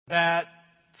that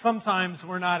sometimes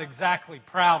we're not exactly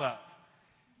proud of.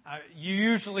 You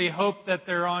usually hope that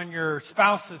they're on your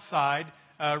spouse's side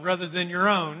rather than your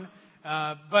own.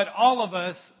 But all of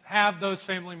us have those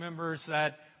family members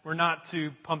that we're not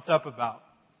too pumped up about.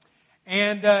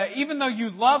 And even though you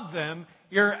love them,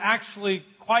 you're actually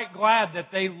quite glad that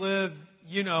they live,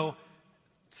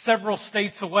 several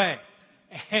states away.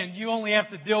 And you only have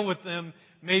to deal with them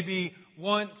maybe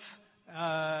once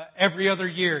every other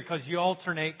year because you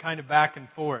alternate kind of back and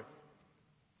forth.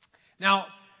 Now,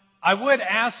 I would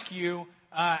ask you,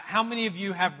 how many of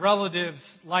you have relatives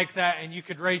like that? And you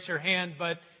could raise your hand,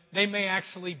 but they may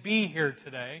actually be here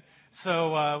today.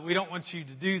 So we don't want you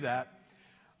to do that.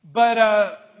 But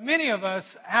many of us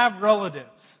have relatives.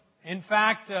 In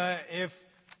fact, if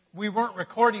we weren't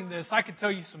recording this, I could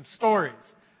tell you some stories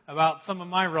about some of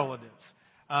my relatives.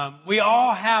 We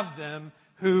all have them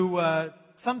who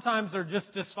sometimes are just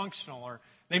dysfunctional, or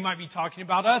they might be talking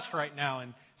about us right now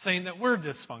and saying that we're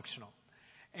dysfunctional.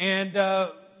 And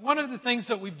one of the things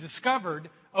that we've discovered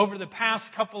over the past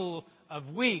couple of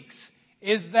weeks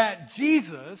is that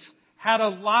Jesus had a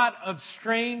lot of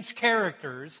strange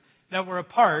characters that were a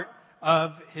part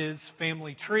of His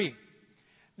family tree.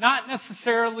 Not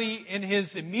necessarily in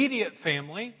His immediate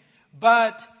family,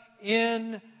 but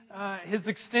in His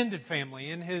extended family,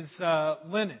 in His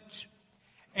lineage.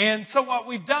 And so what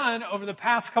we've done over the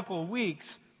past couple of weeks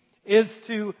is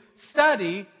to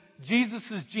study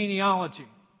Jesus' genealogy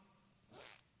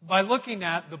by looking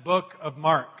at the book of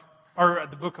Mark, or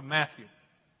the book of Matthew.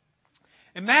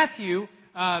 And Matthew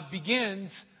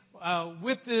begins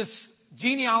with this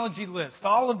genealogy list,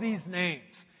 all of these names.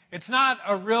 It's not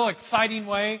a real exciting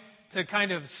way to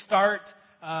kind of start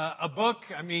a book.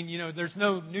 I mean, there's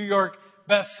no New York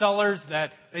bestsellers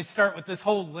that they start with this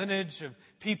whole lineage of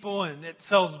people and it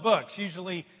sells books.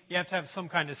 Usually you have to have some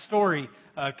kind of story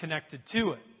connected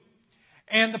to it.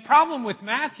 And the problem with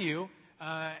Matthew,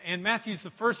 and Matthew's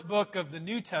the first book of the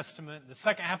New Testament, the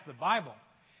second half of the Bible,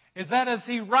 is that as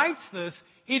he writes this,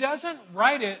 he doesn't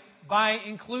write it by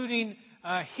including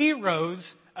heroes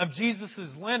of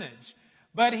Jesus' lineage,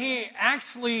 but he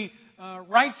actually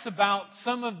writes about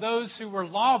some of those who were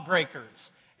lawbreakers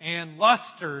and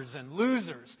lusters and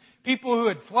losers, people who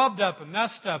had flubbed up and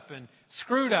messed up and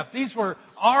screwed up. These were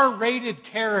R-rated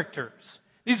characters.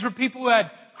 These were people who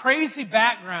had crazy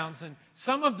backgrounds, and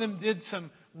some of them did some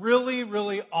really,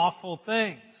 really awful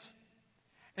things.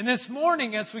 And this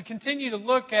morning, as we continue to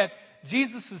look at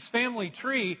Jesus' family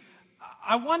tree,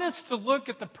 I want us to look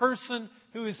at the person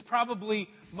who is probably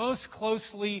most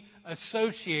closely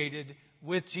associated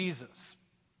with Jesus.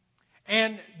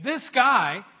 And this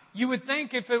guy, you would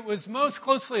think if it was most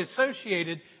closely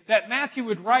associated, that Matthew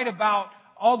would write about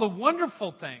all the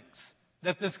wonderful things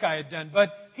that this guy had done. But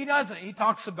he doesn't. He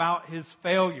talks about his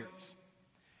failures.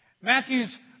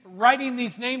 Matthew's writing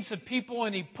these names of people,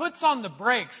 and he puts on the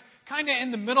brakes kind of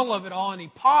in the middle of it all, and he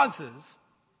pauses.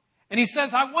 And he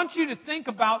says, I want you to think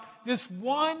about this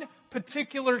one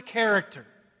particular character.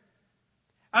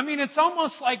 I mean, it's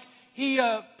almost like he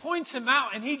points him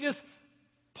out, and he just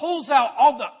pulls out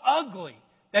all the ugly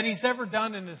that he's ever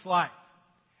done in his life.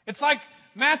 It's like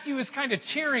Matthew is kind of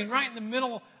cheering right in the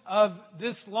middle of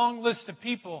this long list of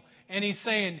people, and he's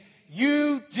saying,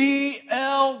 U-G-L-Y,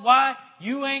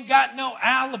 you ain't got no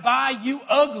alibi, you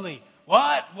ugly.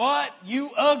 What? You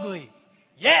ugly.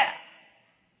 Yeah.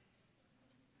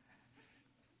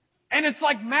 And it's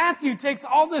like Matthew takes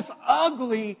all this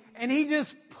ugly and he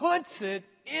just puts it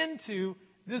into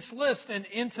this list and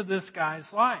into this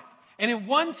guy's life. And in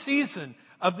one season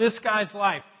of this guy's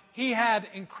life, he had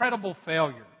incredible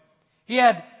failure. He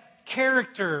had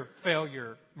character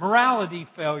failure, morality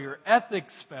failure,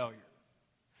 ethics failure.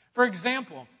 For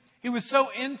example, he was so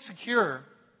insecure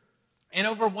and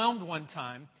overwhelmed one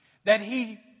time that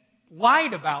he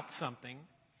lied about something,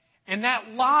 and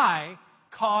that lie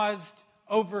caused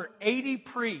over 80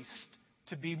 priests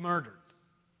to be murdered.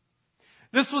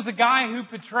 This was a guy who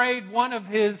betrayed one of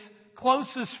his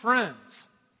closest friends,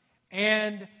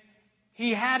 and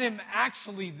he had him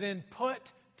actually then put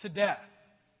to death.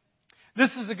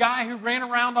 This is a guy who ran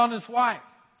around on his wife.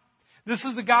 This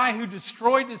is a guy who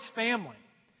destroyed his family,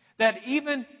 that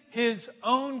even his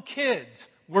own kids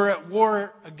were at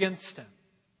war against him.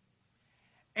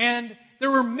 And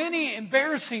there were many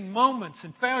embarrassing moments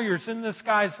and failures in this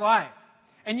guy's life.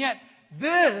 And yet,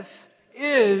 this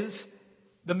is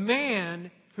the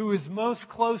man who is most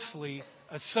closely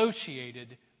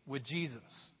associated with Jesus.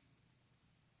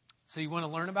 So you want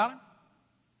to learn about him?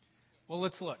 Well,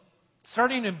 let's look.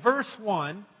 Starting in verse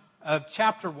 1 of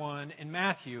chapter 1 in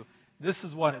Matthew, this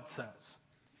is what it says.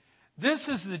 This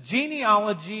is the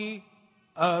genealogy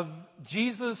of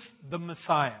Jesus the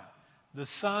Messiah, the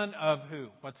son of who?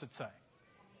 What's it say?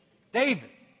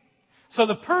 David. So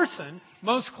the person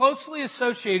most closely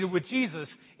associated with Jesus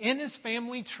in his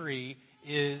family tree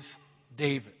is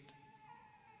David.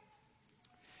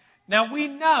 Now we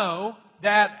know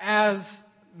that as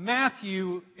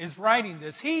Matthew is writing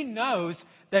this, he knows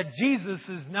that Jesus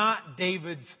is not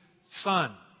David's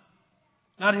son,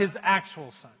 not his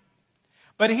actual son.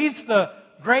 But he's the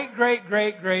great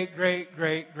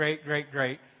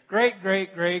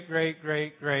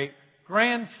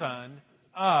grandson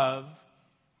of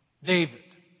David.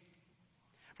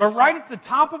 But right at the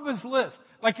top of his list,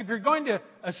 like if you're going to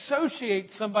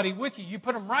associate somebody with you, you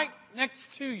put them right next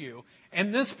to you,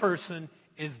 and this person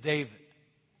is David.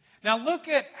 Now look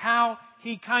at how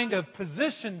he kind of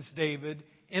positions David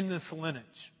in this lineage.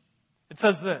 It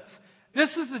says this.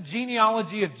 This is the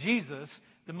genealogy of Jesus,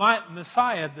 the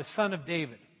Messiah, the son of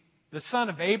David, the son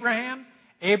of Abraham.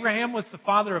 Abraham was the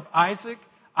father of Isaac.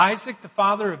 Isaac, the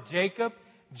father of Jacob.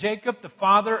 Jacob, the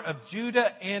father of Judah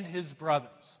and his brothers.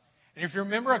 And if you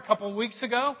remember a couple of weeks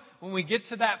ago, when we get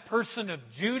to that person of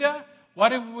Judah, what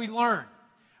did we learn?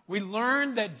 We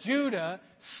learned that Judah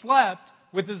slept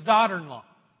with his daughter-in-law.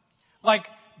 Like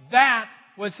that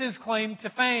was his claim to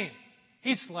fame.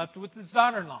 He slept with his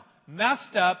daughter-in-law.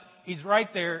 Messed up. He's right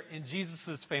there in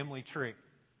Jesus' family tree.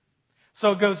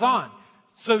 So it goes on.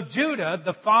 So Judah,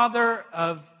 the father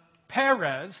of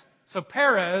Perez. So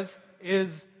Perez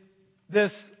is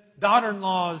this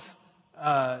daughter-in-law's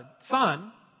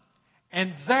son.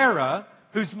 And Zerah,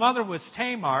 whose mother was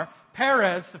Tamar.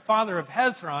 Perez, the father of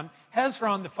Hezron.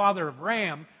 Hezron, the father of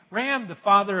Ram. Ram, the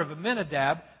father of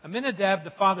Amminadab. Amminadab,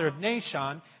 the father of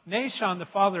Nahshon. Nahshon, the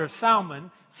father of Salmon.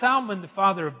 Salmon, the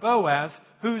father of Boaz,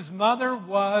 whose mother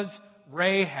was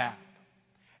Rahab.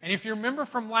 And if you remember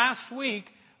from last week,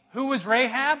 who was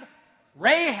Rahab?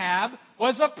 Rahab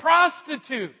was a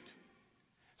prostitute.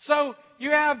 So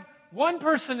you have one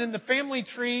person in the family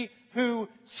tree who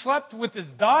slept with his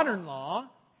daughter-in-law,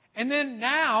 and then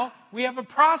now we have a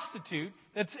prostitute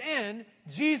that's in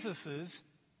Jesus'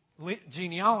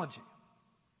 genealogy.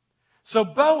 So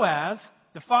Boaz,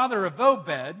 the father of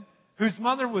Obed, whose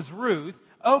mother was Ruth,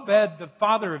 Obed, the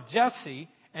father of Jesse,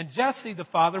 and Jesse, the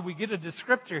father, we get a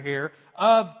descriptor here,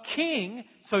 of King,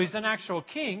 so he's an actual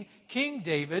king, King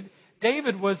David.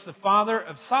 David was the father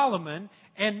of Solomon,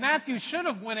 and Matthew should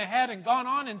have went ahead and gone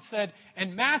on and said,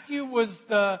 and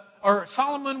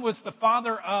Solomon was the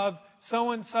father of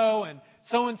so-and-so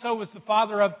was the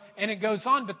father of, and it goes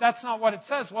on, but that's not what it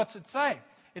says. What's it say?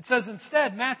 It says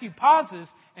instead, Matthew pauses,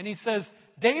 and he says,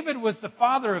 David was the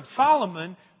father of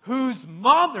Solomon, whose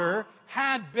mother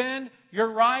had been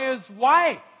Uriah's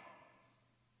wife.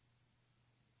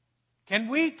 Can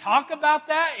we talk about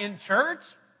that in church?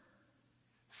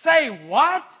 Say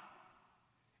what?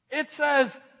 It says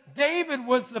David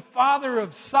was the father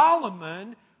of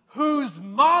Solomon, whose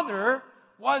mother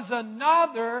was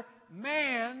another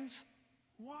man's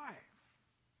wife.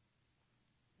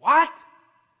 What?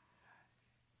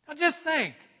 Now just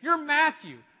think. You're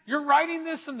Matthew. You're writing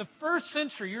this in the first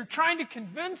century. You're trying to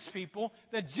convince people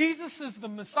that Jesus is the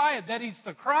Messiah, that He's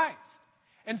the Christ.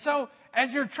 And so, as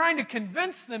you're trying to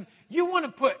convince them, you want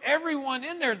to put everyone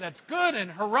in there that's good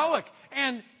and heroic.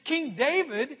 And King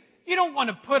David, you don't want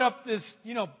to put up this,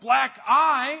 black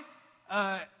eye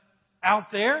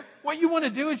out there. What you want to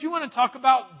do is you want to talk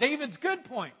about David's good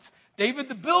points. David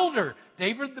the builder,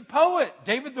 David the poet,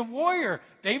 David the warrior,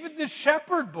 David the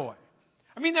shepherd boy.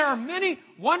 I mean, there are many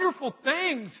wonderful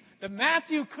things that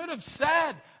Matthew could have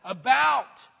said about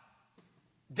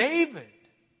David.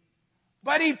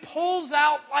 But he pulls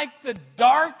out like the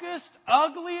darkest,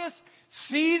 ugliest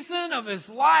season of his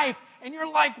life. And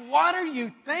you're like, what are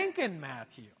you thinking,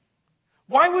 Matthew?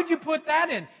 Why would you put that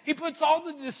in? He puts all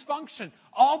the dysfunction,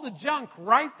 all the junk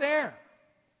right there.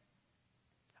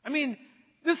 I mean,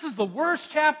 this is the worst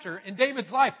chapter in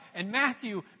David's life, and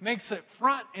Matthew makes it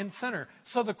front and center.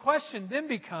 So the question then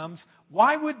becomes,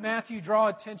 why would Matthew draw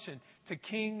attention to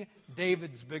King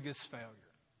David's biggest failure?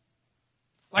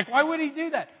 Like, why would he do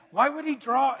that? Why would he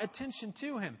draw attention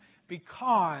to him?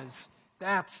 Because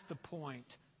that's the point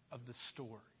of the story.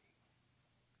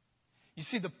 You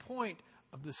see, the point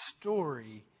of the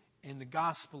story in the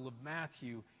Gospel of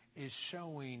Matthew is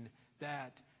showing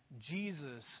that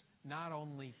Jesus not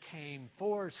only came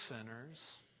for sinners,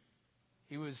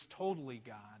 He was totally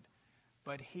God,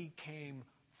 but He came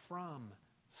from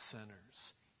sinners.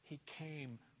 He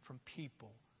came from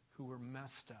people who were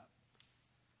messed up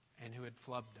and who had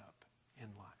flubbed up in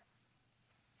life.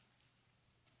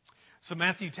 So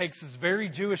Matthew takes this very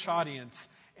Jewish audience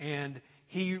and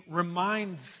he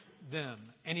reminds them,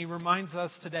 and he reminds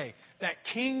us today that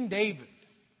King David,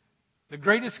 the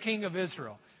greatest king of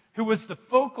Israel, who was the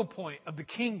focal point of the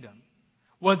kingdom,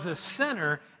 was a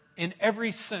sinner in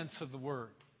every sense of the word.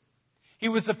 He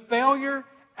was a failure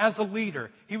as a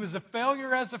leader. He was a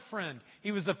failure as a friend.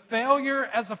 He was a failure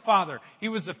as a father. He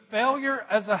was a failure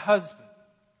as a husband.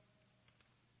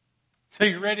 So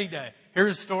you ready to hear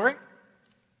his story?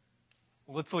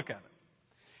 Well, let's look at it.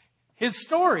 His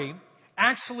story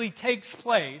actually takes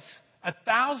place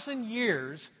 1,000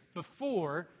 years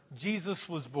before Jesus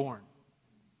was born.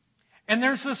 And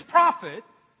there's this prophet,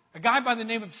 a guy by the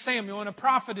name of Samuel, and a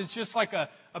prophet is just like a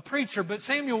preacher, but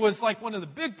Samuel was like one of the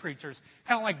big preachers,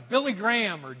 kind of like Billy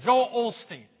Graham or Joel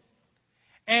Osteen.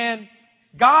 And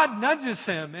God nudges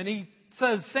him, and he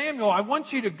says, Samuel, I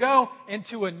want you to go and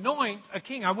to anoint a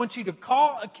king. I want you to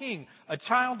call a king, a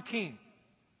child king.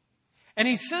 And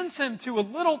he sends him to a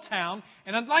little town,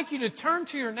 and I'd like you to turn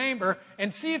to your neighbor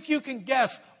and see if you can guess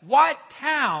what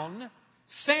town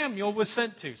Samuel was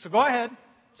sent to. So go ahead,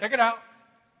 check it out.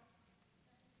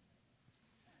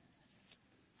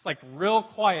 It's like real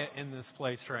quiet in this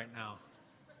place right now.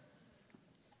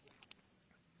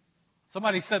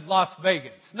 Somebody said Las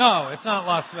Vegas. No, it's not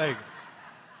Las Vegas.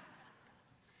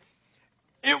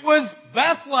 It was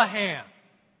Bethlehem.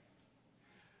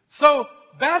 So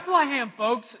Bethlehem,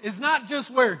 folks, is not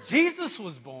just where Jesus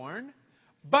was born,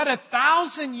 but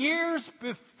 1,000 years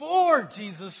before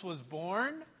Jesus was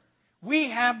born, we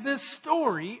have this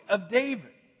story of David.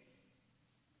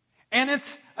 And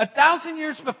it's 1,000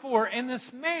 years before, and this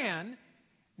man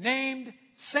named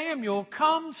Samuel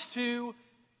comes to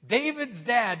David's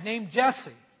dad named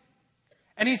Jesse.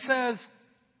 And he says,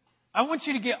 I want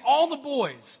you to get all the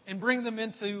boys and bring them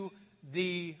into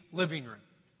the living room.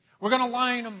 We're going to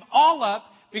line them all up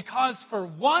because for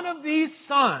one of these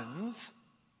sons,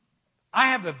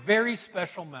 I have a very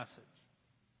special message.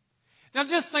 Now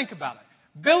just think about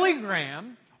it. Billy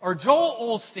Graham or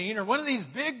Joel Osteen or one of these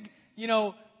big,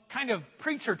 kind of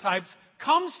preacher types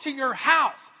comes to your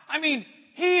house. I mean,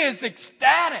 he is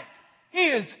ecstatic. He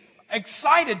is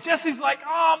excited. Jesse's like,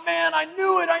 oh man, I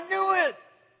knew it.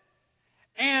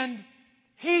 And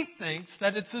he thinks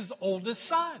that it's his oldest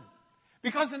son.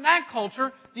 Because in that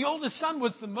culture, the oldest son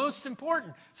was the most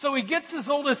important. So he gets his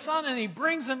oldest son and he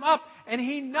brings him up and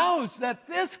he knows that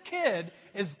this kid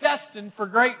is destined for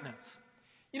greatness.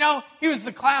 He was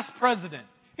the class president.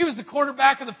 He was the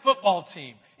quarterback of the football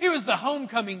team. He was the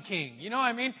homecoming king. You know what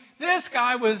I mean? This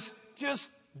guy was just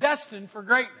destined for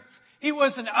greatness. He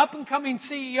was an up-and-coming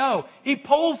CEO. He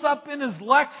pulls up in his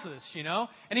Lexus,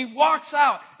 and he walks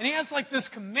out, and he has like this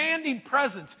commanding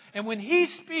presence. And when he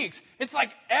speaks, it's like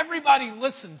everybody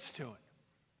listens to him.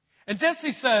 And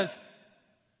Jesse says,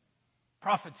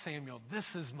 Prophet Samuel, this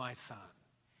is my son,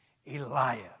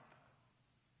 Eliab.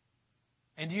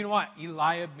 And do you know what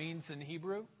Eliab means in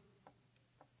Hebrew?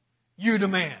 You the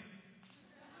man.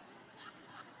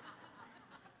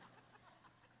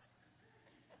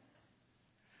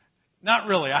 Not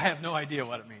really. I have no idea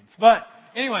what it means. But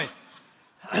anyways,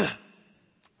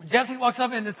 Jesse walks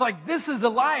up and it's like, this is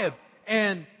Eliab.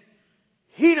 And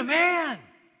he the man.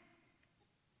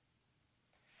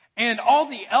 And all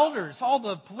the elders, all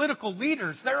the political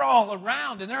leaders, they're all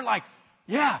around and they're like,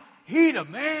 yeah, he the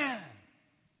man.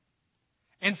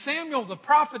 And Samuel the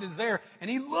prophet is there and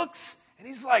he looks and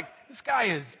he's like, this guy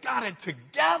has got it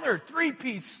together.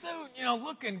 3-piece suit,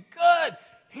 looking good.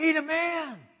 He the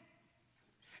man.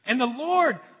 And the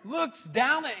Lord looks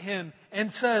down at him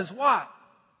and says, what?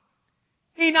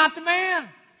 He not the man.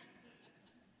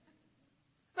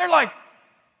 They're like,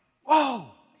 whoa.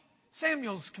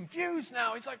 Samuel's confused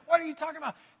now. He's like, what are you talking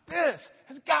about? This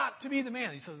has got to be the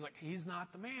man. He says, he's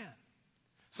not the man.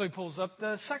 So he pulls up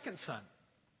the second son,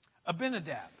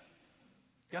 Abinadab.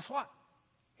 Guess what?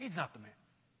 He's not the man.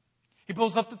 He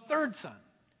pulls up the third son.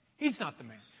 He's not the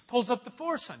man. Pulls up the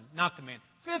fourth son. Not the man.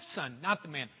 Fifth son. Not the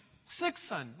man. Sixth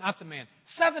son, not the man.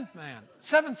 Seventh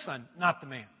son, not the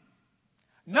man.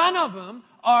 None of them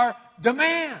are the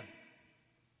man.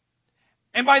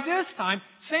 And by this time,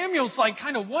 Samuel's like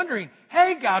kind of wondering,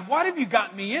 hey God, what have you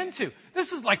gotten me into?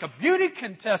 This is like a beauty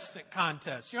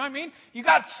contest. You know what I mean? You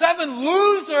got 7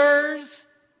 losers.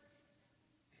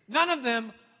 None of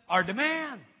them are the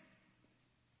man.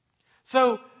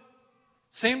 So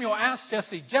Samuel asked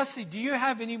Jesse, do you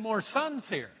have any more sons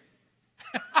here?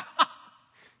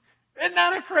 Isn't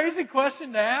that a crazy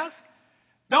question to ask?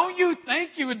 Don't you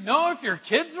think you would know if your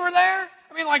kids were there?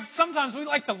 I mean, sometimes we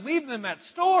like to leave them at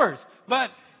stores.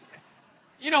 But,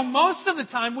 most of the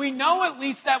time we know at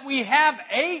least that we have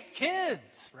 8 kids,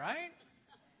 right?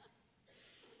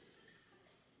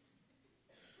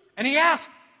 And he asked,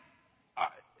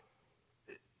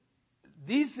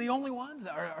 these the only ones?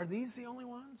 Are these the only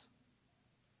ones?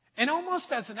 And almost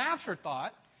as an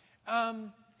afterthought,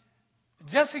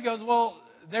 Jesse goes, well,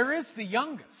 there is the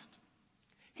youngest.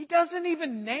 He doesn't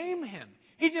even name him.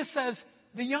 He just says,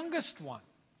 the youngest one.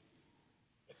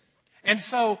 And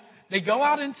so they go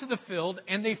out into the field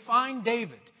and they find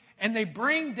David. And they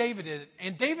bring David in.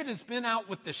 And David has been out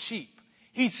with the sheep.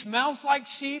 He smells like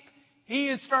sheep. He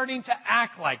is starting to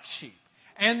act like sheep.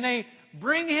 And they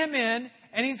bring him in,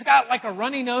 and he's got like a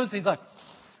runny nose. He's like,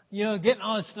 getting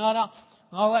all his snot out,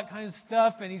 all that kind of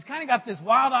stuff. And he's kind of got this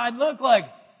wild-eyed look like,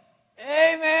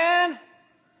 hey, man.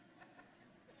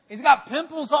 He's got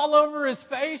pimples all over his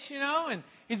face, and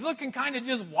he's looking kind of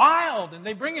just wild. And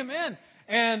they bring him in,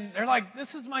 and they're like, this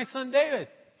is my son David.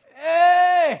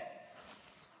 Hey!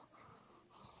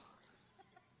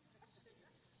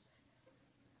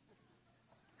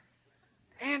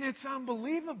 And it's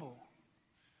unbelievable.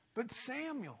 But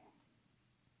Samuel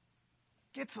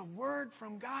gets a word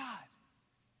from God.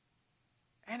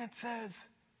 And it says,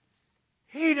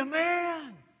 he the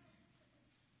man.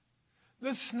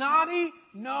 The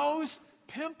snotty-nosed,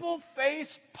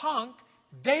 pimple-faced punk,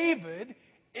 David,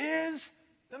 is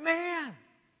the man.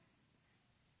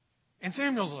 And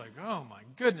Samuel's like, oh my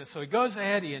goodness. So he goes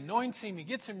ahead, he anoints him, he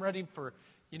gets him ready for,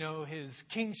 his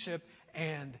kingship,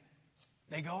 and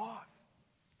they go off.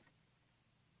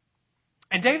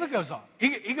 And David goes off.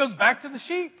 He goes back to the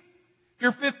sheep. If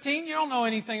you're 15, you don't know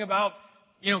anything about,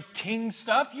 king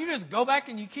stuff. You just go back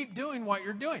and you keep doing what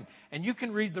you're doing. And you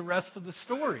can read the rest of the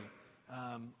story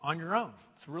on your own.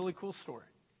 It's a really cool story.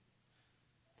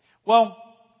 Well,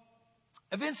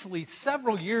 eventually,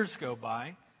 several years go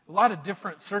by. A lot of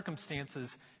different circumstances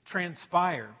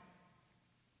transpire.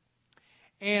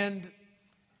 And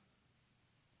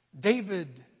David,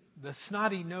 the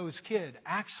snotty-nosed kid,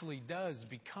 actually does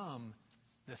become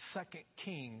the second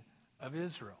king of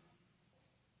Israel.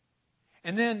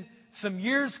 And then some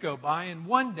years go by, and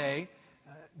one day,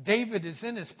 David is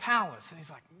in his palace, and he's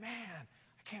like, man,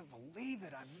 I can't believe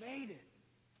it, I made it.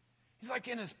 He's like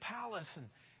in his palace, and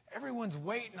everyone's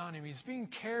waiting on him. He's being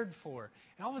cared for.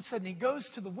 And all of a sudden, he goes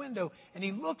to the window, and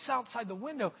he looks outside the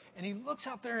window, and he looks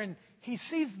out there, and he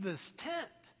sees this tent.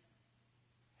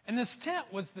 And this tent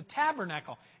was the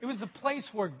tabernacle. It was the place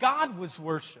where God was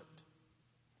worshipped.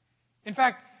 In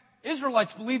fact,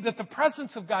 Israelites believed that the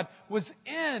presence of God was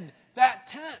in that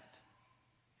tent.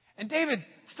 And David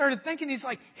started thinking, he's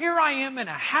like, here I am in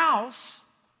a house,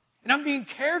 and I'm being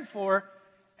cared for,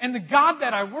 and the God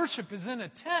that I worship is in a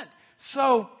tent.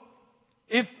 So,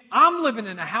 if I'm living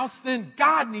in a house, then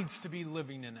God needs to be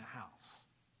living in a house.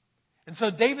 And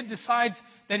so David decides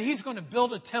that he's going to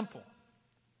build a temple.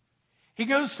 He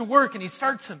goes to work and he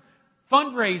starts some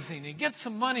fundraising. He gets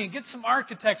some money, he gets some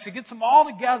architects, he gets them all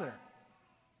together.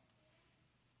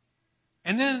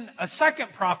 And then a second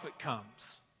prophet comes,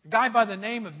 a guy by the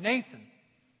name of Nathan.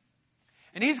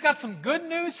 And he's got some good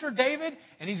news for David,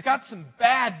 and he's got some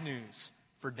bad news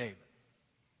for David.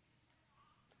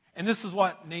 And this is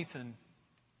what Nathan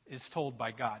is told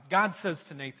by God. God says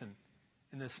to Nathan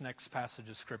in this next passage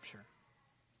of Scripture,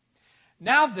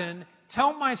 now then,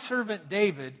 tell my servant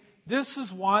David, this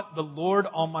is what the Lord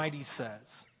Almighty says.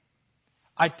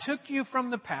 I took you from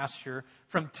the pasture,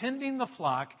 from tending the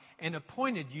flock, and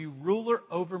appointed you ruler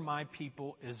over my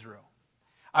people Israel.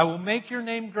 I will make your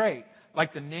name great,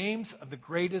 like the names of the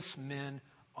greatest men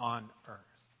on earth.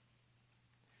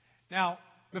 Now,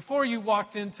 before you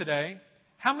walked in today,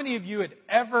 how many of you had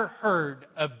ever heard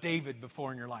of David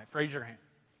before in your life? Raise your hand.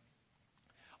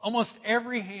 Almost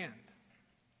every hand.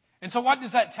 And so what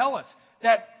does that tell us?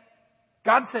 That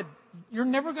God said, you're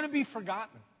never going to be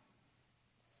forgotten.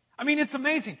 I mean, it's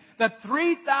amazing that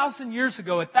 3,000 years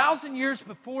ago, 1,000 years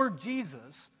before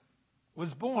Jesus was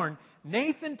born,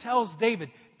 Nathan tells David,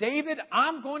 David,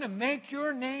 I'm going to make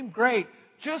your name great,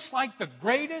 just like the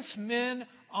greatest men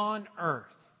on earth.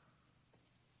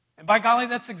 And by golly,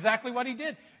 that's exactly what he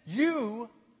did. You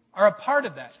are a part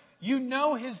of that. You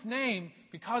know his name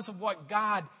because of what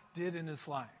God did in his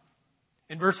life.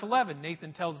 In verse 11,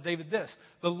 Nathan tells David this,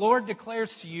 the Lord declares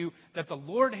to you that the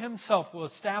Lord himself will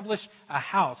establish a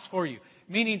house for you.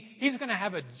 Meaning, he's going to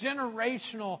have a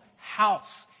generational house.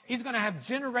 He's going to have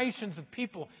generations of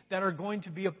people that are going to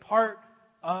be a part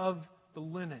of the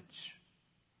lineage.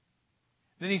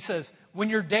 Then he says, when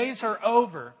your days are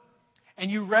over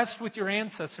and you rest with your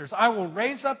ancestors, I will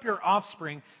raise up your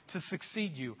offspring to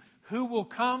succeed you, who will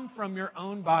come from your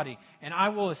own body, and I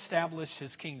will establish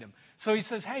his kingdom. So he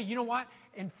says, hey, you know what?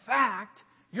 In fact,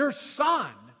 your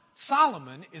son,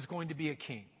 Solomon, is going to be a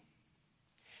king.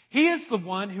 He is the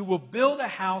one who will build a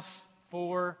house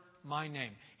for my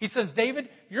name. He says, David,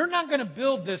 you're not going to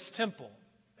build this temple,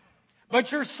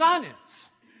 but your son is.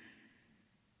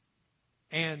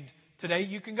 And today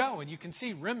you can go and you can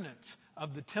see remnants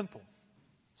of the temple,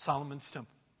 Solomon's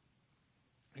temple.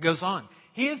 It goes on.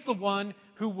 He is the one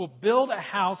who will build a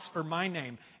house for my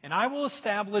name, and I will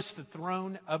establish the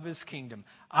throne of his kingdom.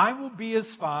 I will be his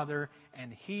father,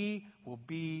 and he will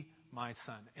be my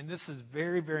son. And this is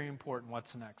very, very important.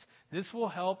 What's next? This will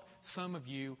help some of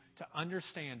you to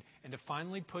understand and to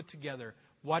finally put together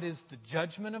what is the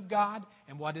judgment of God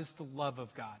and what is the love of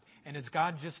God. And is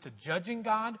God just a judging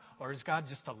God, or is God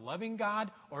just a loving God,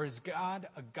 or is God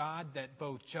a God that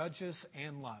both judges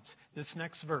and loves? This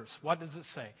next verse, what does it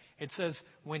say? It says,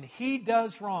 when he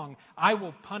does wrong, I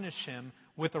will punish him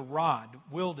with a rod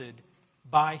wielded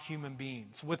by human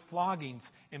beings, with floggings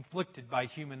inflicted by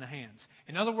human hands.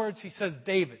 In other words, he says,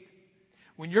 David,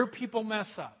 when your people mess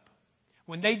up,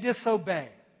 when they disobey,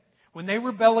 when they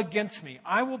rebel against me,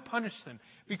 I will punish them,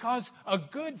 because a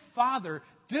good father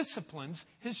disciplines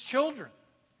his children.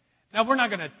 Now, we're not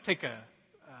going to take a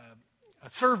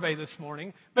survey this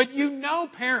morning, but you know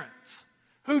parents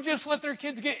who just let their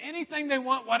kids get anything they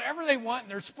want, whatever they want,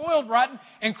 and they're spoiled rotten,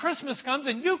 and Christmas comes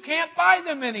and you can't buy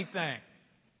them anything.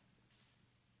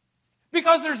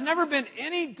 Because there's never been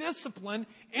any discipline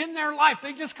in their life.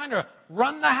 They just kind of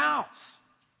run the house.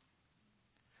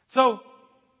 So,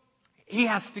 he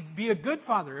has to be a good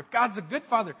father. If God's a good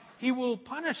father, he will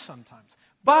punish sometimes.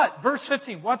 But, verse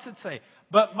 15, what's it say?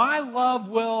 But my love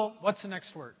will, what's the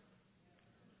next word?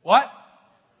 What?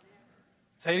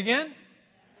 Say it again.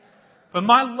 But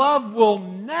my love will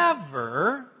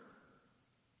never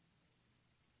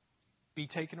be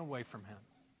taken away from him.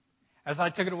 As I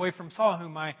took it away from Saul,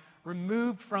 whom I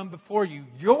removed from before you,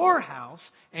 your house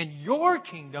and your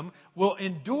kingdom will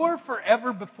endure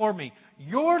forever before me.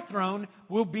 Your throne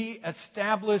will be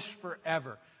established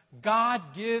forever. God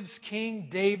gives King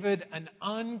David an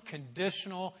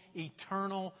unconditional,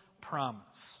 eternal promise.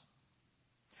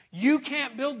 You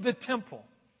can't build the temple,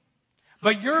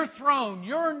 but your throne,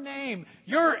 your name,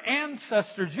 your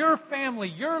ancestors, your family,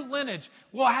 your lineage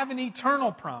will have an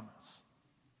eternal promise.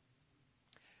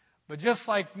 But just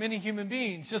like many human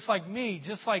beings, just like me,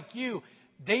 just like you,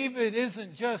 David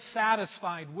isn't just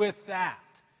satisfied with that,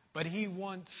 but he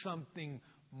wants something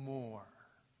more.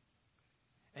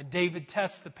 And David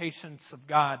tests the patience of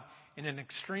God in an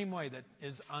extreme way that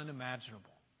is unimaginable.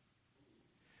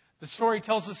 The story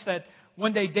tells us that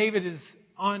one day David is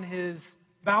on his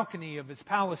balcony of his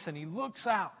palace and he looks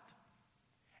out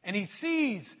and he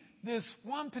sees this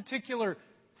one particular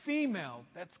female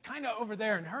that's kind of over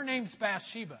there, and her name's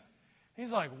Bathsheba. He's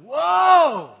like,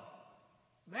 whoa,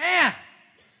 man,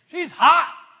 she's hot.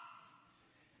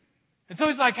 And so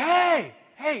he's like, hey,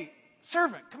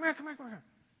 servant, come here.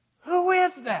 Who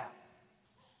is that?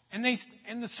 And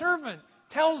the servant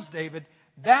tells David,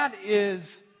 that is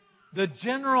the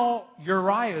general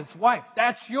Uriah's wife.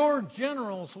 That's your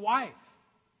general's wife.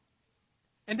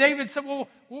 And David said, well,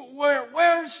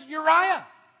 where's Uriah?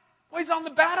 Well, he's on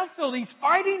the battlefield. He's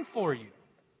fighting for you.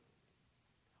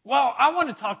 Well, I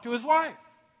want to talk to his wife.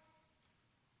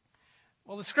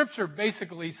 Well, the scripture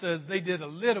basically says they did a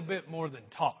little bit more than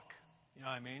talk. You know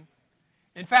what I mean?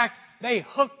 In fact, they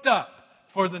hooked up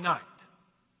for the night.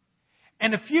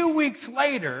 And a few weeks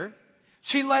later,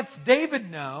 she lets David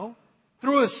know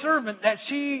through a servant that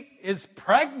she is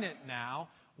pregnant now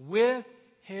with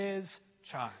his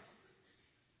child.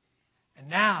 And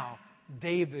now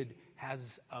David has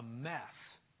a mess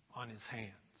on his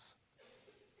hands.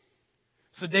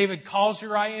 So David calls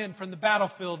Uriah in from the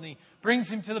battlefield and he brings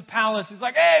him to the palace. He's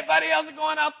like, hey, buddy, how's it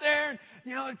going out there? And,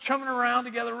 they're chumming around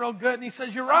together real good. And he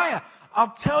says, Uriah,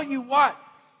 I'll tell you what.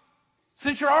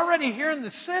 Since you're already here in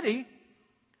the city,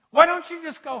 why don't you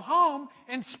just go home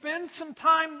and spend some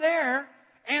time there,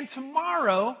 and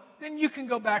tomorrow, then you can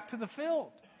go back to the field.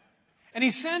 And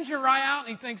he sends Uriah out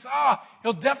and he thinks,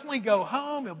 he'll definitely go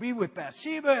home. He'll be with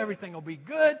Bathsheba. Everything will be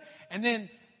good. And then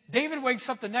David wakes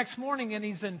up the next morning and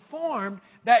he's informed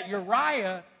that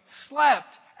Uriah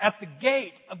slept at the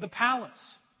gate of the palace.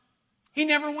 He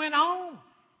never went home.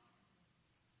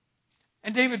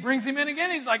 And David brings him in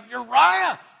again. He's like,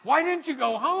 Uriah, why didn't you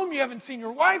go home? You haven't seen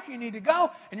your wife. You need to go.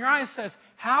 And Uriah says,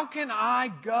 how can I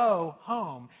go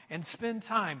home and spend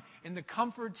time in the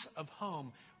comforts of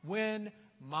home when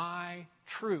my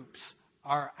troops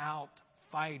are out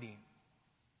fighting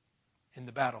in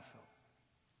the battlefield?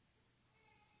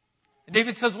 And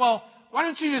David says, well, why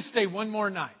don't you just stay one more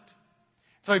night?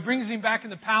 So he brings him back in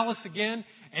the palace again,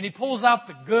 and he pulls out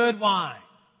the good wine.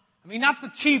 I mean, not the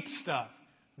cheap stuff.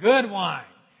 Good wine.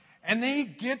 And then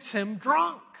he gets him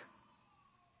drunk.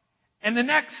 And the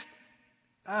next,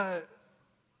 after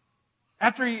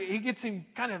he gets him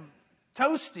kind of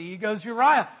toasty. He goes,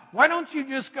 Uriah, why don't you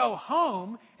just go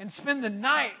home and spend the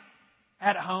night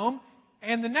at home,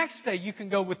 and the next day you can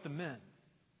go with the men?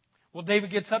 Well,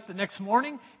 David gets up the next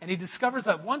morning, and he discovers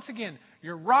that once again,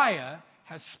 Uriah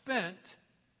has spent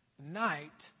the night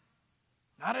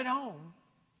not at home,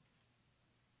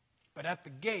 but at the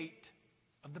gate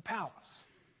of the palace.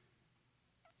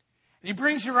 And he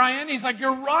brings Uriah in. He's like,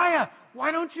 Uriah,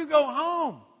 why don't you go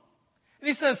home? And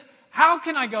he says, how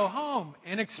can I go home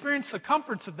and experience the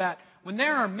comforts of that when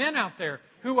there are men out there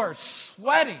who are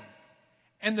sweating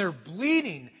and they're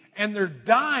bleeding and they're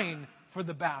dying for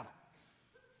the battle?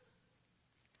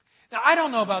 Now, I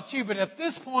don't know about you, but at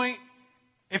this point,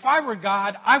 if I were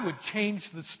God, I would change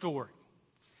the story.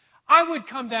 I would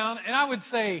come down and I would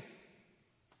say,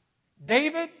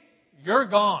 David, you're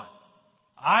gone.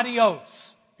 Adios.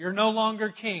 You're no longer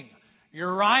king.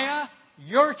 Uriah,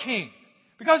 you're king.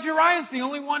 Because Uriah is the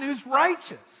only one who's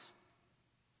righteous.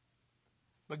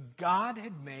 But God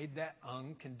had made that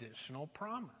unconditional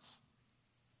promise.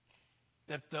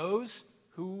 That those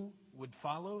who would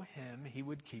follow him, he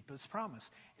would keep his promise.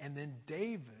 And then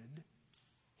David,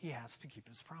 he has to keep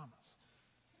his promise.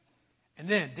 And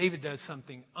then David does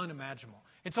something unimaginable.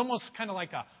 It's almost kind of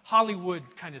like a Hollywood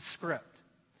kind of script.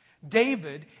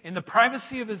 David, in the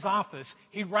privacy of his office,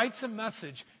 he writes a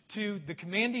message to the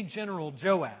commanding general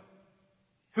Joab,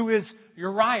 who is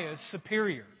Uriah's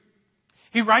superior.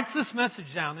 He writes this message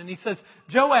down and he says,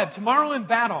 Joab, tomorrow in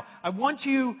battle, I want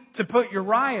you to put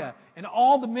Uriah and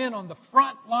all the men on the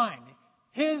front line.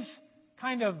 His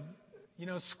kind of,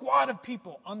 squad of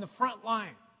people on the front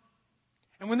line.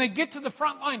 And when they get to the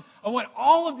front line, I want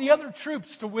all of the other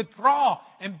troops to withdraw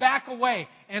and back away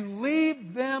and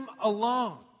leave them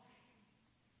alone.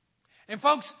 And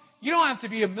folks, you don't have to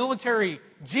be a military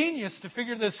genius to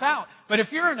figure this out. But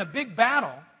if you're in a big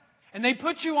battle and they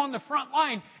put you on the front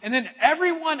line and then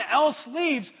everyone else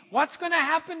leaves, what's going to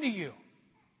happen to you?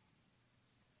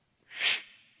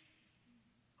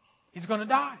 He's going to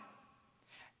die.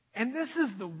 And this is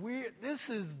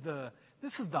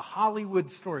the Hollywood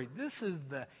story. This is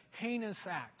the heinous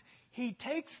act. He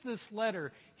takes this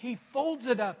letter, he folds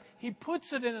it up, he puts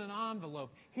it in an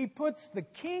envelope, he puts the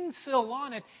king's seal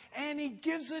on it, and he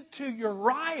gives it to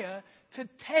Uriah to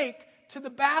take to the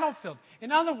battlefield.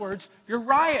 In other words,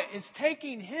 Uriah is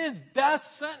taking his death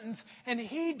sentence, and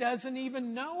he doesn't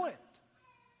even know it.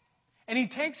 And he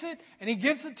takes it, and he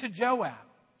gives it to Joab.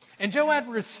 And Joab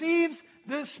receives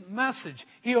this message.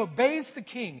 He obeys the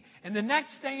king. And the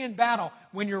next day in battle,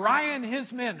 when Uriah and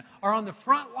his men are on the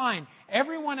front line,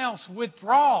 everyone else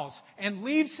withdraws and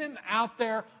leaves him out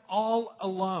there all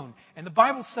alone. And the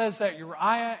Bible says that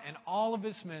Uriah and all of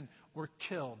his men were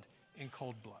killed in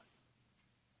cold blood.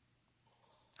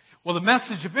 Well, the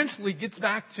message eventually gets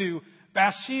back to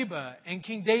Bathsheba and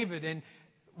King David. And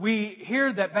we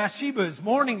hear that Bathsheba is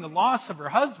mourning the loss of her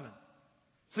husband.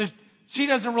 So she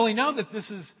doesn't really know that this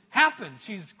has happened.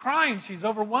 She's crying. She's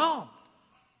overwhelmed.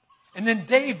 And then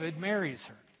David marries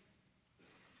her.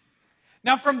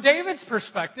 Now, from David's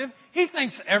perspective, he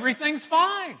thinks everything's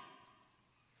fine.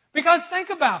 Because think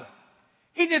about it.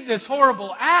 He did this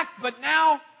horrible act, but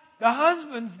now the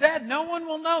husband's dead. No one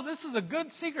will know. This is a good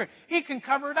secret. He can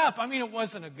cover it up. I mean, it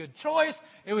wasn't a good choice.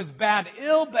 It was bad,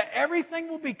 ill, but everything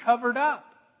will be covered up.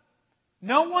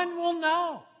 No one will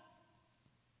know.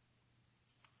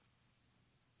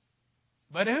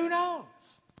 But who knows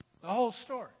the whole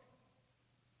story?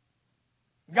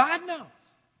 God knows.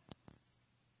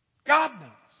 God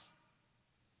knows.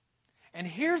 And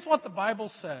here's what the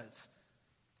Bible says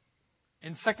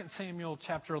in 2 Samuel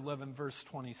chapter 11, verse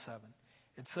 27.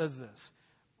 It says this,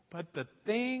 but the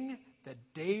thing that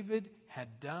David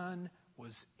had done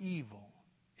was evil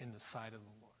in the sight of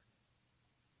the Lord.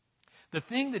 The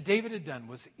thing that David had done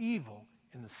was evil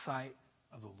in the sight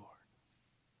of the Lord.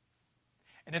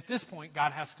 And at this point,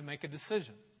 God has to make a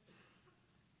decision.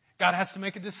 God has to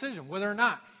make a decision whether or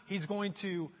not He's going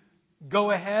to go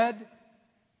ahead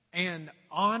and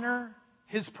honor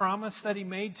His promise that He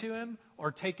made to him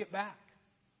or take it back.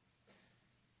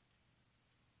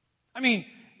 I mean,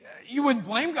 you wouldn't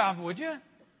blame God, would you?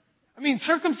 I mean,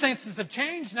 circumstances have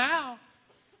changed now.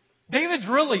 David's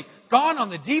really gone on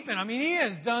the deep end. I mean, he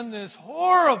has done this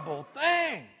horrible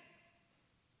thing.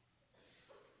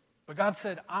 But God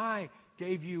said, I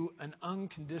gave you an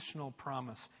unconditional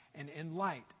promise. And in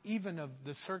light, even of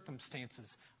the circumstances,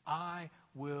 I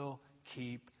will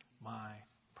keep my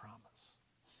promise.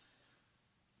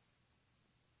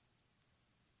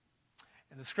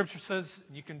 And the scripture says,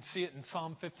 you can see it in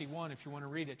Psalm 51 if you want to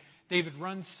read it. David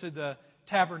runs to the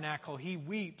tabernacle. He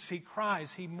weeps, he cries,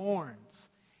 he mourns.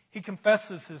 He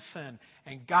confesses his sin.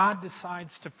 And God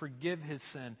decides to forgive his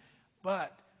sin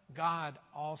But God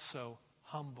also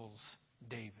humbles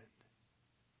David.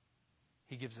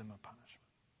 He gives him a punishment.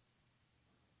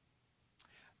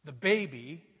 The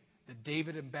baby that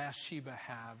David and Bathsheba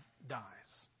have dies.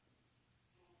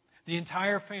 The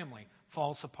entire family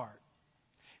falls apart.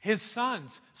 His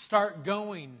sons start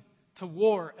going to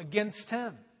war against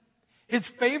him. His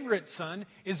favorite son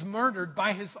is murdered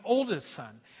by his oldest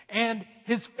son. And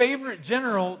his favorite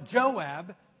general,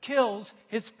 Joab, kills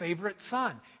his favorite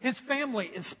son. His family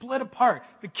is split apart.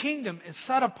 The kingdom is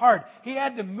set apart. He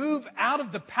had to move out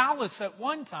of the palace at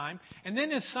one time, and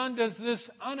then his son does this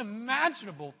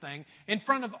unimaginable thing in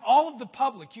front of all of the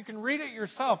public. You can read it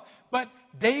yourself, but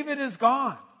David is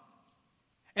gone.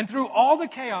 And through all the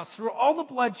chaos, through all the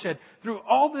bloodshed, through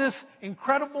all this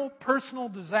incredible personal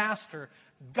disaster,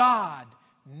 God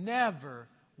never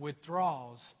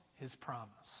withdraws His promise.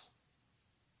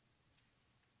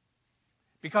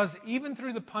 Because even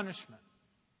through the punishment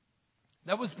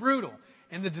that was brutal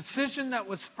and the decision that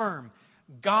was firm,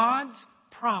 God's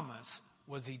promise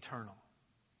was eternal.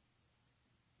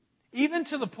 Even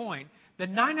to the point that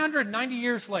 990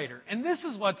 years later, and this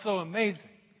is what's so amazing,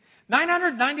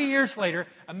 990 years later,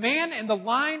 a man in the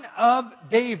line of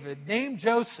David named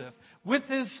Joseph, with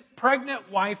his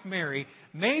pregnant wife Mary,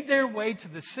 made their way to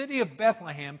the city of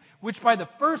Bethlehem, which by the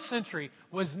first century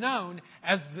was known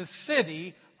as the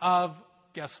city of,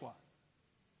 guess what?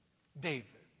 David.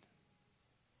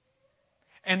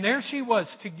 And there she was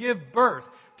to give birth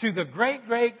to the great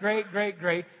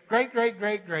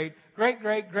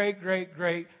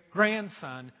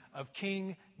grandson of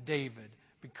King David,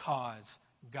 because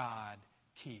God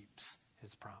keeps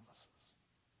His promises.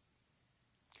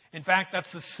 In fact,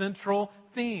 that's the central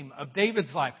theme of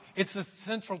David's life. It's the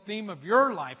central theme of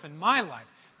your life and my life,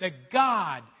 that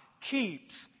God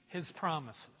keeps His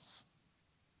promises.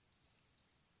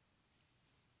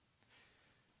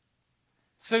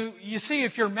 So you see,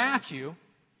 if you're Matthew,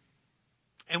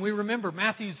 and we remember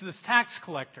Matthew's this tax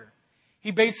collector.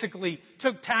 He basically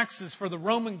took taxes for the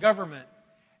Roman government,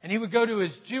 and he would go to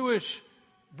his Jewish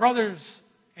brothers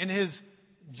and his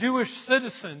Jewish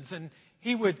citizens, and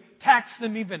he would tax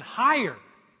them even higher.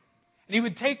 And he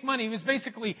would take money. He was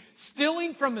basically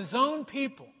stealing from his own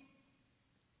people.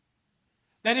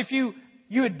 That if you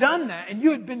had done that and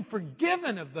you had been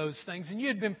forgiven of those things and you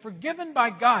had been forgiven by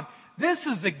God, this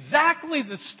is exactly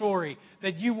the story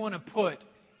that you want to put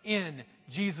in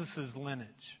Jesus' lineage.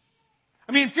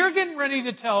 I mean, if you're getting ready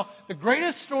to tell the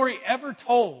greatest story ever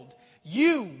told,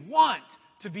 you want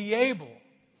to be able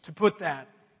to put that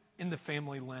in the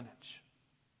family lineage.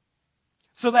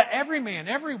 So that every man,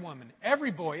 every woman,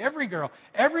 every boy, every girl,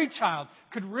 every child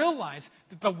could realize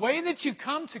that the way that you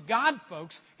come to God,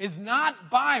 folks, is not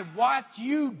by what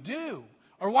you do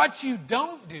or what you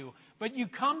don't do, but you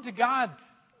come to God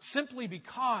simply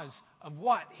because of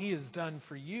what He has done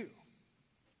for you.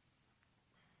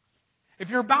 If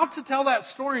you're about to tell that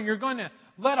story and you're going to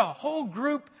let a whole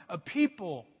group of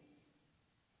people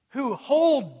who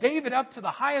hold David up to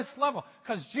the highest level,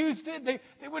 because Jews did,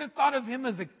 they would have thought of him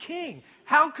as a king.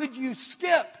 How could you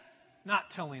skip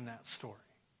not telling that story?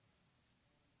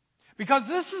 Because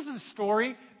this is a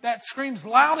story that screams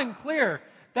loud and clear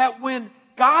that when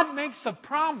God makes a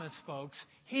promise, folks,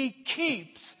 He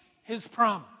keeps His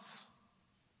promise.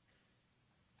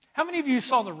 How many of you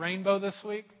saw the rainbow this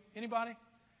week? Anybody?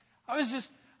 I was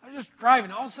just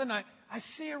driving. All of a sudden, I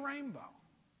see a rainbow.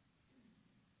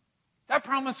 That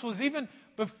promise was even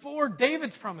before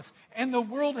David's promise. And the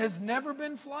world has never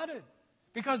been flooded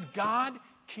because God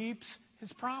keeps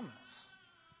His promise.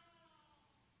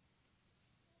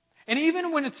 And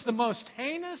even when it's the most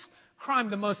heinous crime,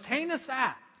 the most heinous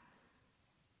act,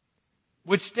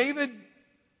 which David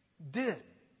did,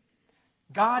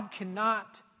 God cannot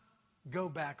go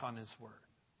back on His word.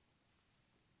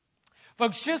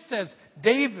 Folks, just as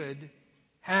David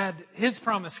had his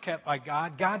promise kept by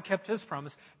God, God kept His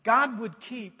promise, God would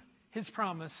keep His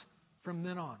promise from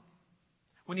then on.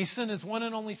 When He sent His one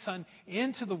and only Son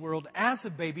into the world as a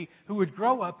baby who would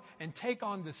grow up and take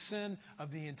on the sin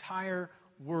of the entire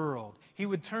world. He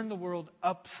would turn the world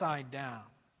upside down.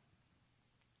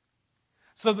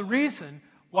 So the reason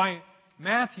why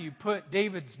Matthew put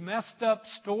David's messed up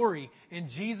story in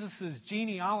Jesus'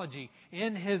 genealogy,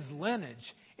 in his lineage,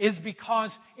 is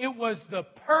because it was the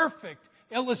perfect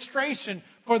illustration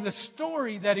for the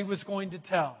story that he was going to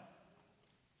tell.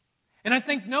 And I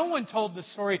think no one told the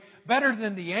story better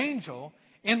than the angel.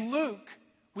 In Luke,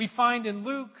 we find in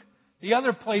Luke, the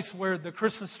other place where the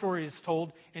Christmas story is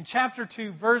told, in chapter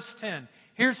 2, verse 10,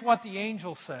 here's what the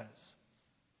angel says.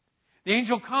 The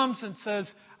angel comes and says,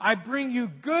 I bring you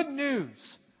good news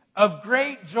of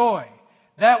great joy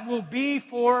that will be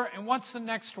for, and what's the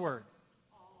next word?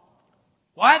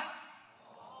 What?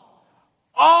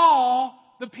 All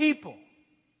the people.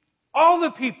 All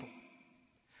the people.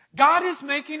 God is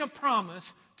making a promise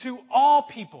to all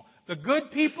people. The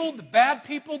good people, the bad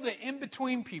people, the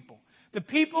in-between people. The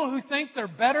people who think they're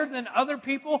better than other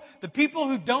people. The people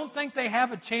who don't think they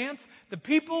have a chance. The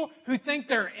people who think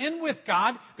they're in with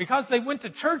God because they went to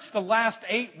church the last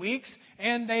 8 weeks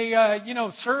and they,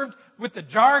 served with the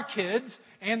jar kids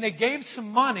and they gave some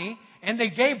money and they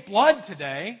gave blood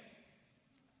today.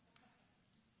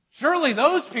 Surely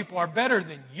those people are better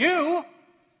than you.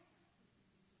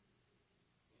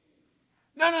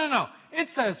 No. It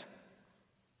says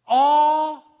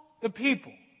all the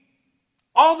people.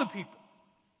 All the people.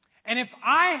 And if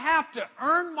I have to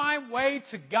earn my way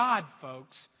to God,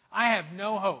 folks, I have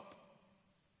no hope.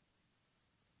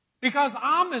 Because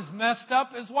I'm as messed up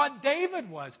as what David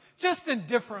was, just in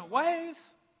different ways.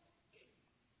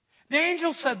 The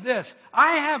angel said this,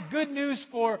 I have good news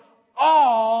for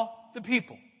all the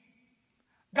people.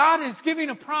 God is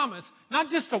giving a promise, not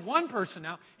just to one person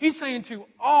now. He's saying to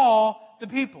all the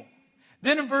people.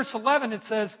 Then in verse 11 it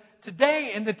says,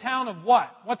 today in the town of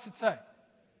what? What's it say?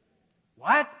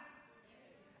 What?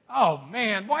 Oh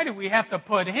man, why do we have to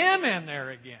put him in there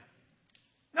again?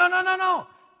 No.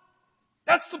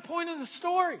 That's the point of the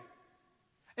story.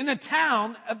 In the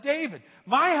town of David.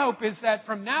 My hope is that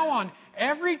from now on,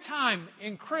 every time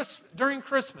during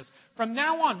Christmas, from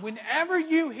now on, whenever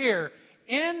you hear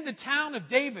in the town of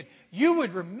David, you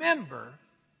would remember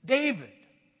David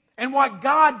and what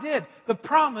God did, the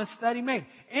promise that He made.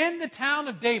 In the town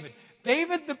of David,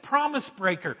 David the promise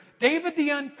breaker, David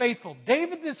the unfaithful,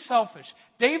 David the selfish,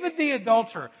 David the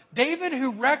adulterer, David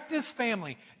who wrecked his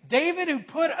family, David who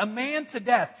put a man to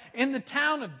death. In the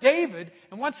town of David,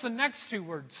 and what's the next two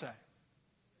words say?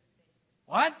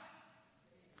 What?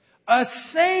 A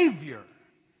Savior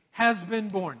has been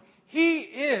born. He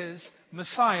is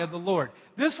Messiah the Lord.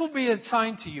 This will be a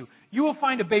sign to you. You will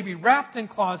find a baby wrapped in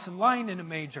cloths and lying in a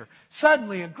manger.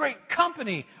 Suddenly, a great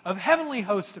company of heavenly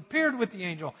hosts appeared with the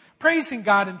angel, praising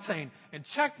God and saying, and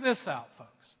check this out, folks.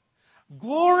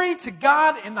 Glory to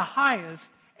God in the highest,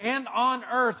 and on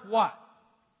earth what?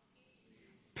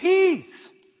 Peace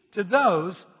to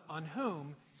those on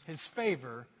whom His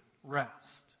favor rests.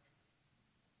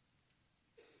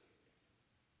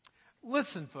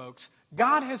 Listen, folks,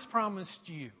 God has promised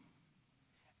you,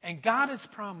 and God has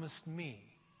promised me,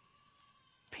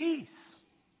 peace.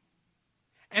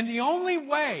 And the only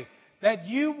way that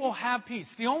you will have peace,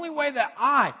 the only way that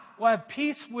I will have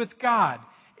peace with God,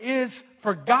 is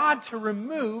for God to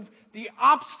remove the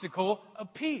obstacle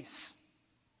of peace.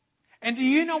 And do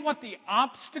you know what the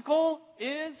obstacle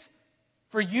is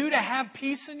for you to have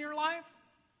peace in your life?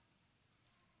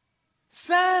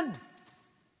 Sin.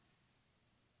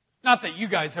 Not that you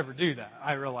guys ever do that.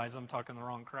 I realize I'm talking to the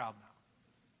wrong crowd now.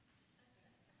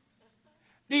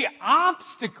 The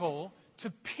obstacle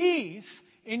to peace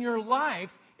in your life,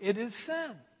 it is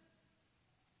sin.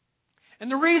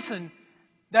 And the reason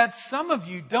that some of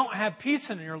you don't have peace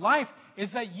in your life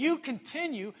is that you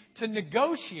continue to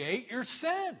negotiate your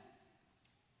sin.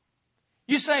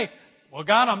 You say, well,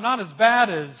 God, I'm not as bad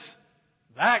as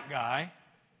that guy.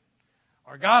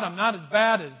 Or God, I'm not as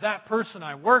bad as that person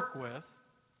I work with.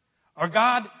 Or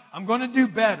God, I'm going to do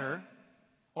better.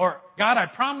 Or God, I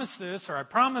promised this or I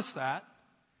promised that.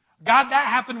 God, that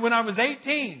happened when I was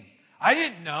 18. I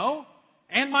didn't know.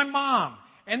 And my mom.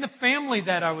 And the family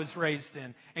that I was raised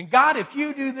in. And God, if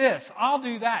you do this, I'll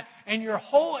do that. And your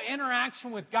whole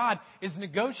interaction with God is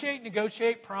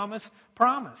negotiate, promise.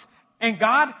 And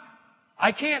God,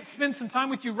 I can't spend some time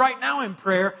with you right now in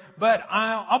prayer, but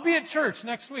I'll be at church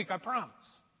next week, I promise.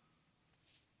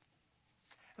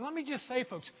 And let me just say,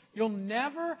 folks, you'll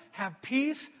never have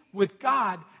peace with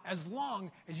God as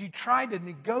long as you try to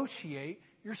negotiate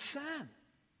your sin.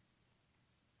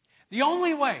 The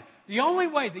only way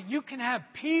that you can have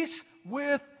peace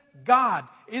with God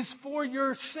is for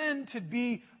your sin to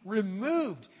be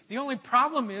removed. The only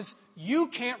problem is you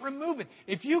can't remove it.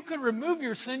 If you could remove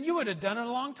your sin, you would have done it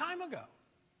a long time ago.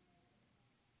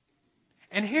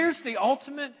 And here's the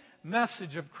ultimate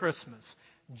message of Christmas.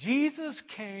 Jesus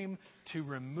came to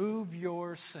remove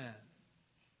your sin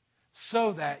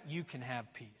so that you can have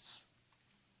peace.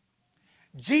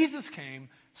 Jesus came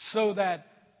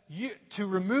to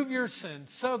remove your sin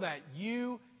so that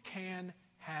you can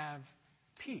have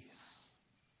peace.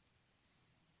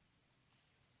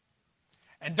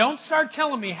 And don't start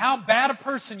telling me how bad a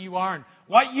person you are and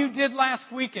what you did last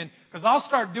weekend, because I'll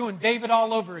start doing David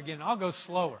all over again. I'll go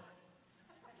slower.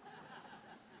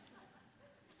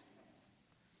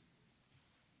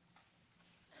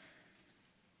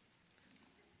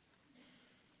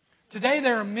 Today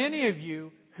there are many of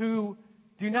you who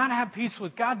do not have peace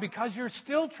with God because you're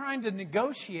still trying to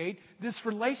negotiate this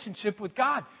relationship with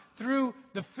God through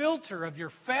the filter of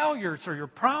your failures or your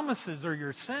promises or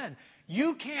your sin.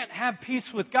 You can't have peace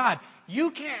with God.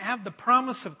 You can't have the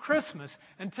promise of Christmas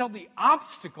until the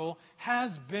obstacle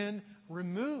has been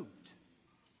removed.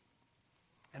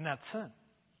 And that's sin.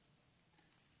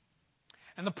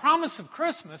 And the promise of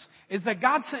Christmas is that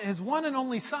God sent His one and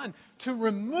only Son to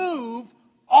remove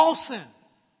all sin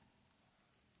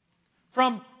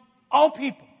from all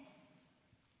people.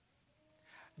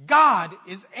 God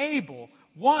is able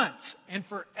once and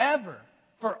forever,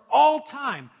 for all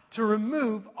time, to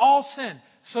remove all sin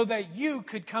so that you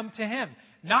could come to Him.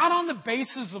 Not on the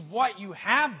basis of what you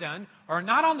have done or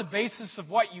not on the basis of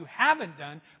what you haven't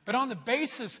done, but on the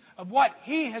basis of what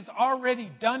He has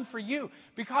already done for you.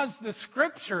 Because the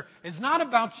Scripture is not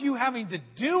about you having to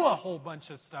do a whole bunch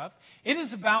of stuff. It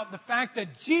is about the fact that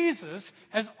Jesus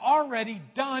has already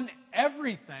done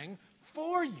everything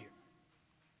for you.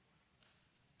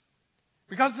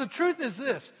 Because the truth is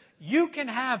this: you can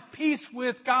have peace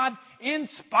with God in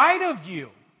spite of you.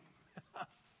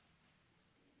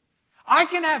 I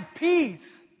can have peace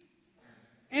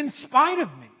in spite of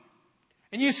me.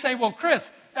 And you say, well, Chris,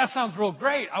 that sounds real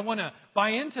great. I want to buy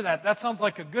into that. That sounds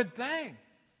like a good thing.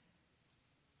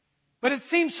 But it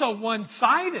seems so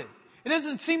one-sided. It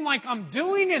doesn't seem like I'm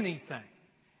doing anything.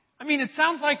 I mean, it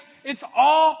sounds like it's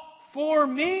all for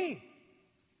me.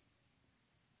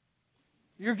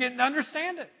 You're getting to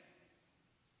understand it.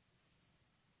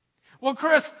 Well,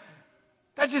 Chris,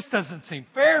 that just doesn't seem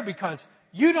fair because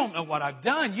you don't know what I've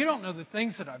done. You don't know the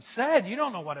things that I've said. You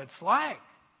don't know what it's like.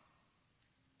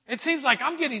 It seems like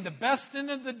I'm getting the best end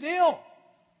of the deal.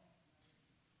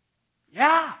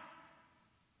 Yeah.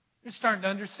 You're starting to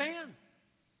understand.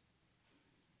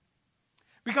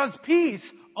 Because peace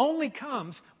only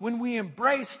comes when we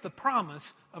embrace the promise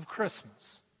of Christmas.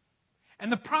 And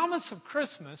the promise of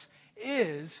Christmas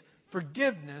is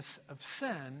forgiveness of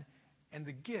sin and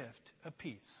the gift of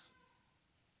peace.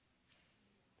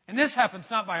 And this happens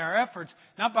not by our efforts,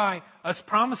 not by us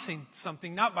promising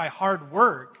something, not by hard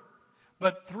work,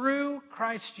 but through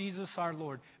Christ Jesus our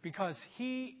Lord, because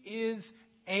He is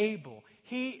able.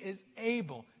 He is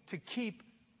able to keep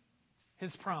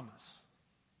His promise.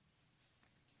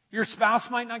 Your spouse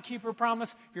might not keep her promise.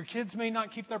 Your kids may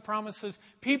not keep their promises.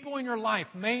 People in your life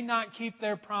may not keep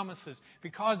their promises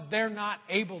because they're not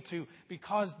able to,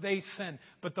 because they sin.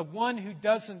 But the one who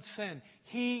doesn't sin,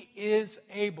 He is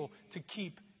able to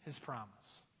keep His promise.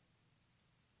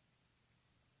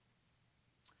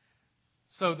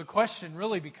 So the question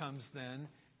really becomes then,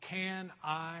 can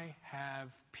I have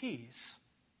peace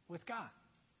with God?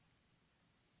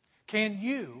 Can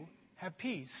you have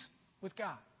peace with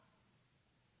God?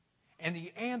 And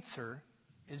the answer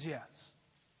is yes.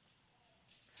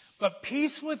 But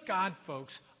peace with God,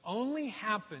 folks, only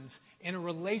happens in a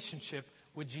relationship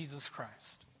with Jesus Christ.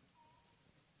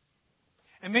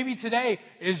 And maybe today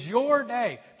is your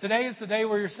day. Today is the day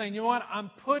where you're saying, you know what, I'm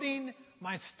putting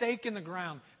my stake in the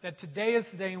ground that today is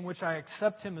the day in which I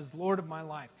accept Him as Lord of my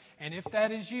life. And if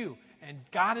that is you, and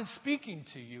God is speaking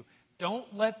to you,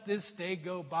 don't let this day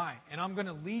go by. And I'm going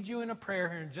to lead you in a prayer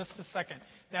here in just a second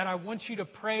that I want you to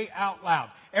pray out loud.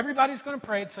 Everybody's going to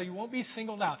pray it so you won't be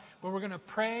singled out. But we're going to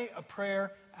pray a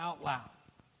prayer out loud.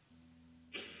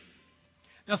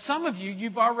 Now, some of you,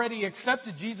 you've already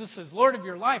accepted Jesus as Lord of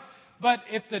your life. But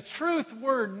if the truth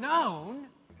were known,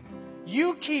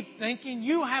 you keep thinking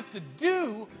you have to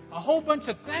do a whole bunch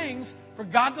of things for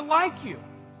God to like you.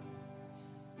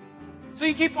 So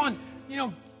you keep on,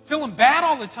 feeling bad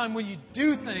all the time when you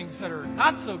do things that are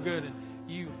not so good. And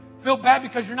you feel bad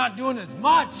because you're not doing as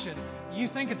much. And you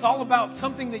think it's all about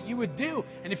something that you would do.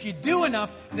 And if you do enough,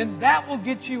 then that will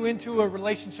get you into a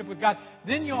relationship with God.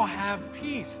 Then you'll have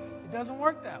peace. It doesn't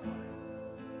work that way.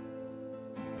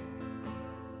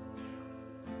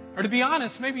 Or to be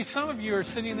honest, maybe some of you are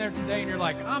sitting there today and you're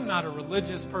like, I'm not a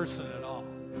religious person at all.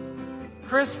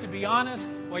 Chris, to be honest,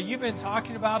 while you've been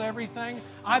talking about everything,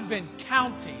 I've been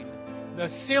counting the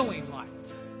ceiling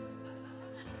lights.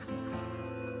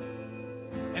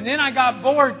 And then I got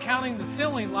bored counting the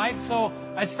ceiling lights, so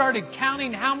I started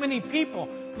counting how many people.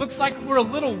 Looks like we're a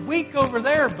little weak over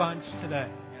there bunch today,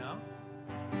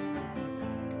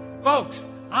 Folks,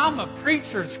 I'm a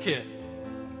preacher's kid.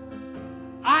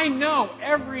 I know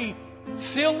every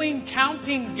ceiling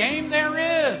counting game there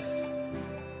is.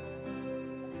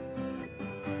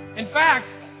 In fact,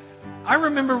 I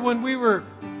remember when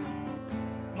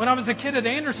I was a kid at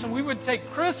Anderson, we would take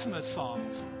Christmas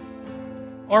songs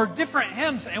or different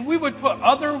hymns and we would put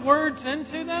other words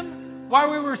into them while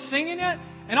we were singing it.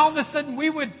 And all of a sudden we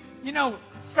would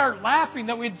start laughing,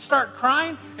 that we'd start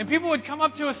crying, and people would come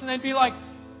up to us and they'd be like,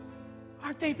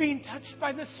 aren't they being touched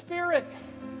by the Spirit?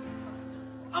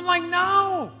 I'm like,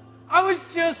 no, I was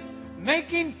just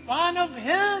making fun of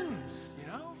hymns,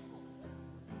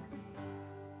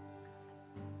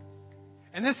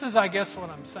 And this is, I guess, what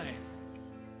I'm saying.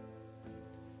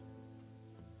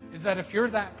 Is that if you're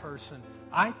that person,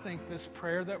 I think this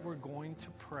prayer that we're going to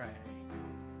pray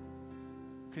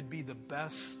could be the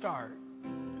best start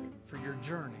for your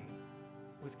journey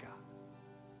with God.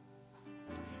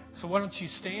 So why don't you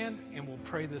stand and we'll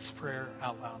pray this prayer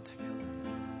out loud together.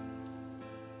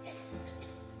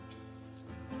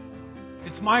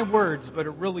 It's my words, but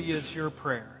it really is your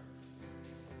prayer.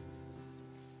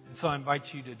 And so I invite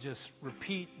you to just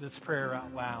repeat this prayer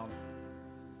out loud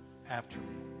after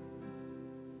me.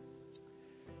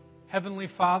 Heavenly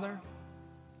Father,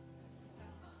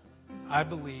 I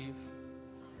believe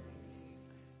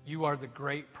you are the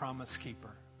great promise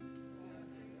keeper.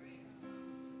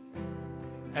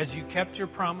 As you kept your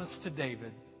promise to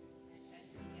David,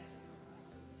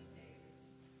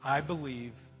 I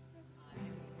believe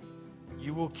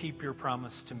you will keep your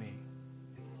promise to me.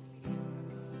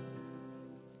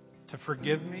 To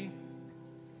forgive me,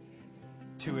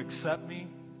 to accept me,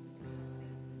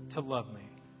 to love me.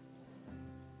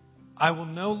 I will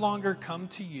no longer come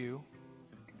to you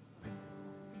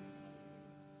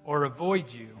or avoid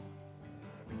you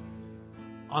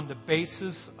on the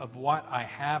basis of what I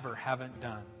have or haven't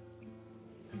done.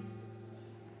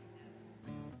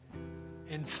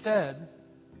 Instead,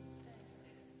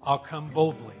 I'll come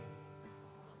boldly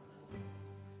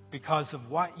because of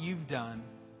what you've done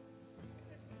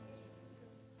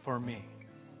for me.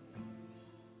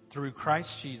 Through Christ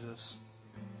Jesus,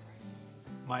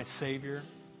 my Savior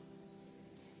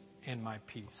and my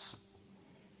peace.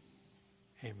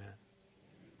 Amen.